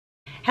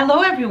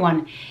Hello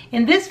everyone!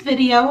 In this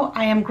video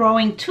I am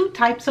growing two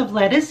types of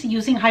lettuce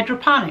using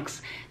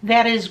hydroponics.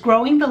 That is,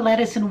 growing the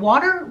lettuce in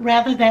water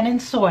rather than in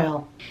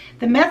soil.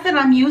 The method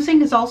I'm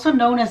using is also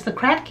known as the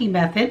Kratky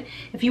method.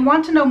 If you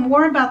want to know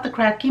more about the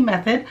Kratky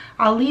method,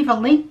 I'll leave a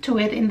link to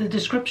it in the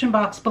description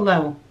box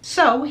below.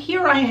 So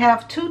here I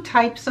have two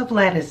types of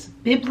lettuce,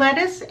 Bibb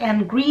lettuce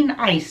and green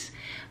ice,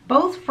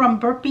 both from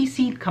Bibb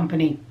Seed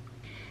Company.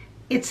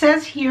 It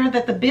says here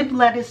that the Bibb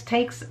lettuce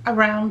takes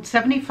around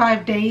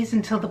 75 days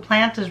until the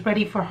plant is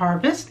ready for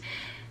harvest.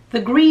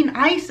 The green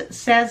ice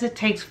says it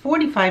takes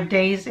 45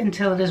 days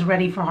until it is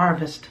ready for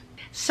harvest.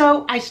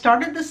 So I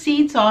started the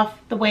seeds off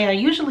the way I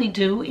usually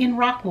do, in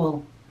rock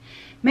wool.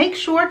 Make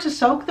sure to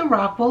soak the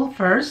rock wool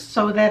first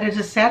so that it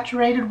is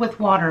saturated with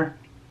water.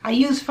 I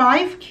use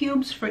 5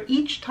 cubes for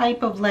each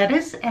type of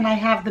lettuce, and I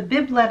have the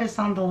Bibb lettuce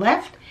on the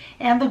left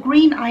and the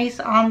green ice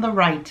on the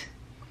right.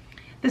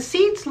 The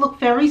seeds look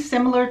very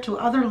similar to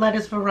other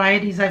lettuce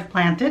varieties I've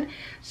planted,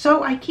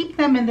 so I keep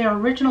them in their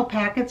original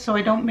packets so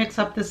I don't mix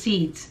up the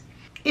seeds.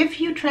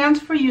 If you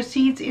transfer your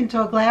seeds into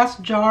a glass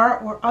jar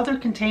or other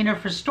container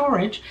for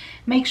storage,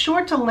 make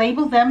sure to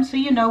label them so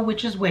you know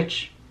which is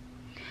which.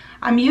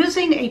 I'm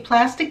using a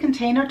plastic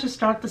container to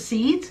start the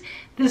seeds.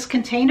 This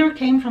container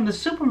came from the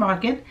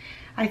supermarket.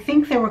 I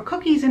think there were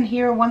cookies in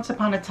here once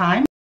upon a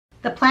time.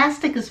 The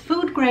plastic is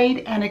food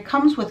grade and it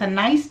comes with a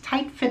nice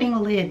tight-fitting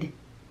lid.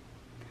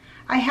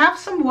 I have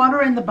some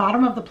water in the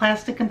bottom of the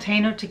plastic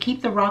container to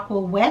keep the rock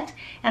wool wet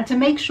and to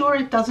make sure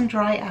it doesn't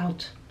dry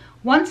out.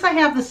 Once I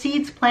have the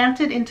seeds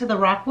planted into the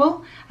rock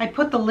wool, I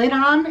put the lid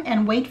on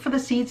and wait for the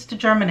seeds to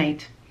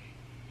germinate.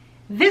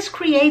 This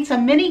creates a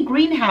mini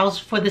greenhouse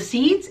for the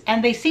seeds,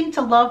 and they seem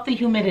to love the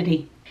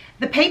humidity.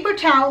 The paper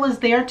towel is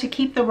there to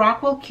keep the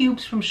rock wool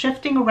cubes from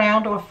shifting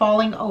around or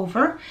falling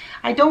over.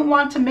 I don't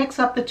want to mix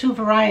up the two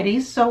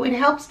varieties, so it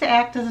helps to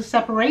act as a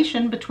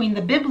separation between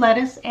the Bibb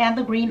lettuce and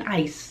the green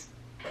ice.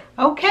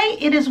 Okay,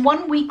 it is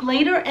 1 week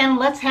later and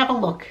let's have a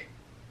look.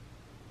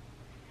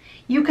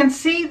 You can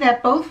see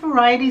that both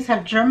varieties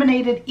have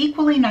germinated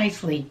equally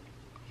nicely.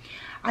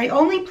 I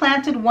only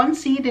planted 1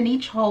 seed in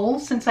each hole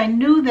since I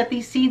knew that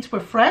these seeds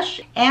were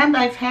fresh and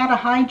I've had a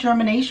high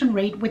germination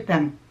rate with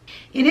them.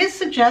 It is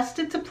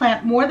suggested to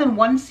plant more than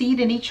 1 seed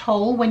in each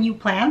hole when you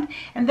plant,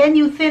 and then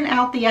you thin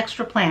out the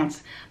extra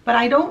plants. But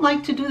I don't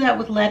like to do that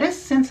with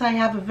lettuce since I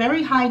have a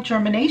very high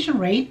germination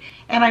rate,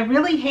 and I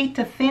really hate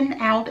to thin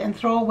out and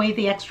throw away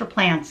the extra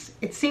plants.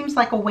 It seems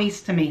like a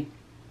waste to me.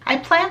 I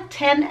plant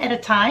 10 at a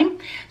time,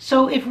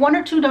 so if 1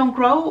 or 2 don't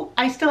grow,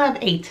 I still have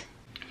 8.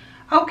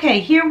 Okay,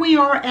 here we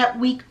are at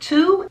week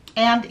 2,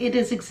 and it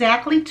is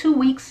exactly 2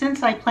 weeks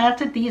since I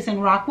planted these in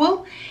rock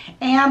wool,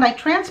 and I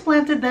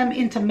transplanted them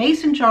into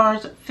mason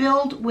jars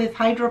filled with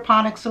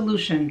hydroponic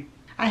solution.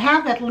 I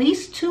have at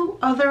least 2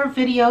 other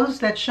videos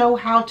that show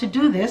how to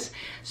do this,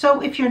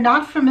 so if you're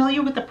not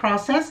familiar with the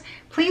process,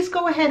 please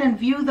go ahead and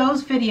view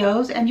those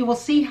videos and you will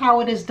see how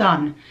it is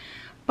done.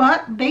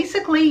 But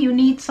basically you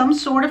need some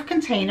sort of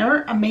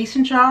container, a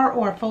mason jar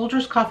or a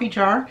Folgers coffee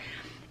jar,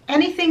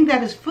 anything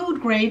that is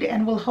food grade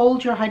and will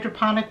hold your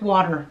hydroponic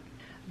water.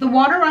 The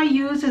water I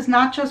use is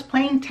not just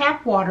plain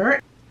tap water.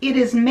 It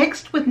is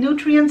mixed with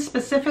nutrients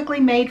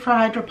specifically made for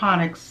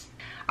hydroponics.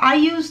 I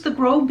use the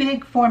Grow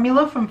Big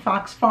formula from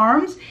Fox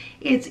Farms.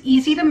 It's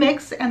easy to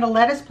mix and the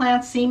lettuce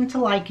plants seem to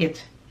like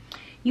it.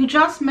 You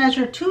just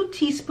measure 2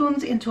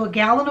 teaspoons into a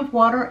gallon of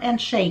water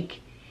and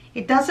shake.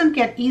 It doesn't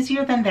get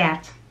easier than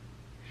that.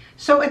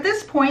 So at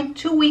this point,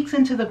 2 weeks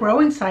into the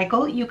growing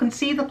cycle, you can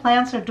see the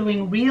plants are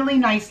doing really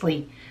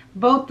nicely.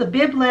 Both the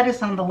Bibb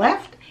lettuce on the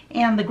left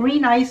and the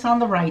green ice on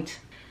the right.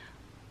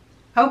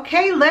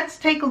 Okay, let's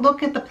take a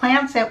look at the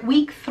plants at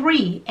week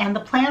 3, and the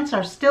plants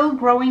are still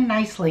growing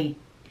nicely.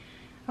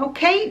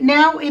 Okay,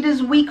 now it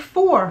is week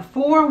 4,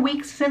 4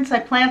 weeks since I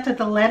planted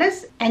the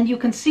lettuce, and you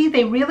can see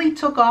they really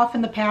took off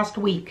in the past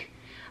week.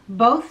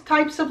 Both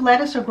types of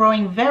lettuce are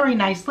growing very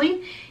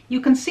nicely.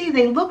 You can see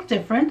they look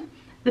different.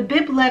 The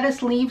Bibb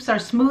lettuce leaves are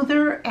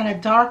smoother and a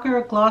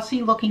darker,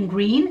 glossy looking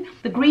green.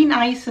 The green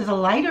ice is a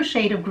lighter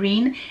shade of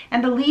green,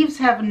 and the leaves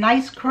have a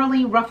nice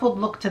curly, ruffled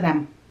look to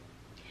them.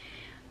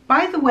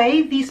 By the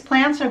way, these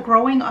plants are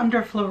growing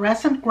under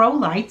fluorescent grow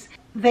lights.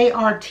 They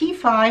are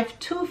T5,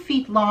 2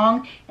 feet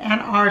long, and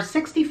are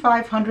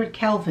 6500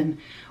 Kelvin,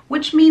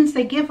 which means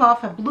they give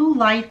off a blue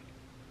light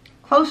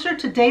closer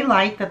to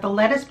daylight that the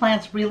lettuce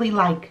plants really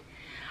like.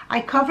 I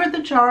covered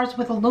the jars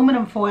with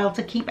aluminum foil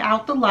to keep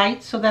out the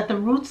light so that the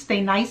roots stay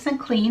nice and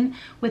clean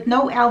with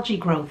no algae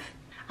growth.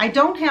 I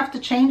don't have to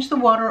change the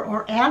water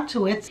or add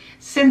to it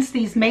since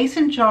these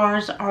mason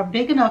jars are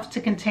big enough to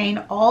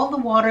contain all the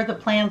water the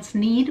plants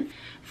need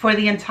for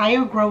the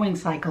entire growing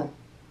cycle.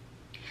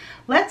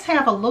 Let's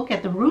have a look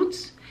at the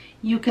roots.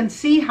 You can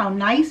see how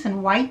nice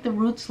and white the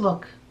roots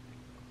look.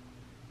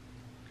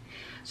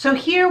 So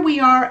here we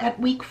are at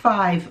week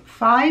 5,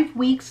 5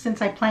 weeks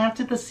since I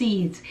planted the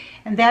seeds,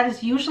 and that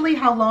is usually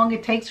how long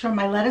it takes for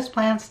my lettuce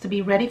plants to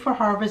be ready for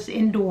harvest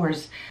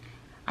indoors.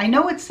 I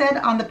know it said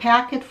on the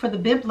packet for the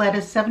Bibb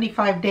lettuce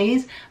 75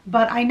 days,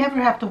 but I never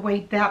have to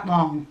wait that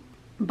long.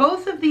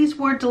 Both of these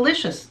were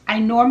delicious. I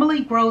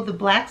normally grow the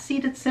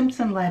black-seeded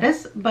Simpson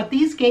lettuce, but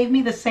these gave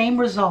me the same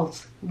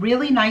results.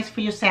 Really nice for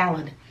your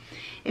salad.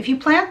 If you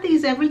plant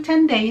these every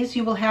 10 days,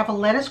 you will have a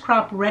lettuce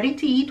crop ready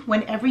to eat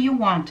whenever you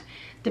want,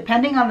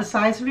 depending on the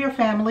size of your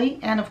family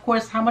and of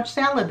course how much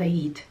salad they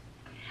eat.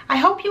 I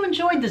hope you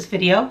enjoyed this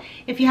video.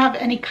 If you have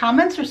any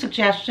comments or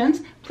suggestions,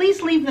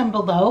 please leave them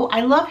below.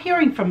 I love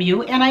hearing from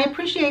you and I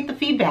appreciate the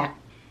feedback.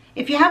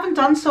 If you haven't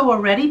done so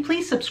already,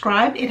 please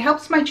subscribe. It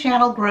helps my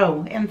channel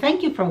grow. And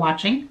thank you for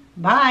watching.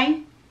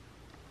 Bye.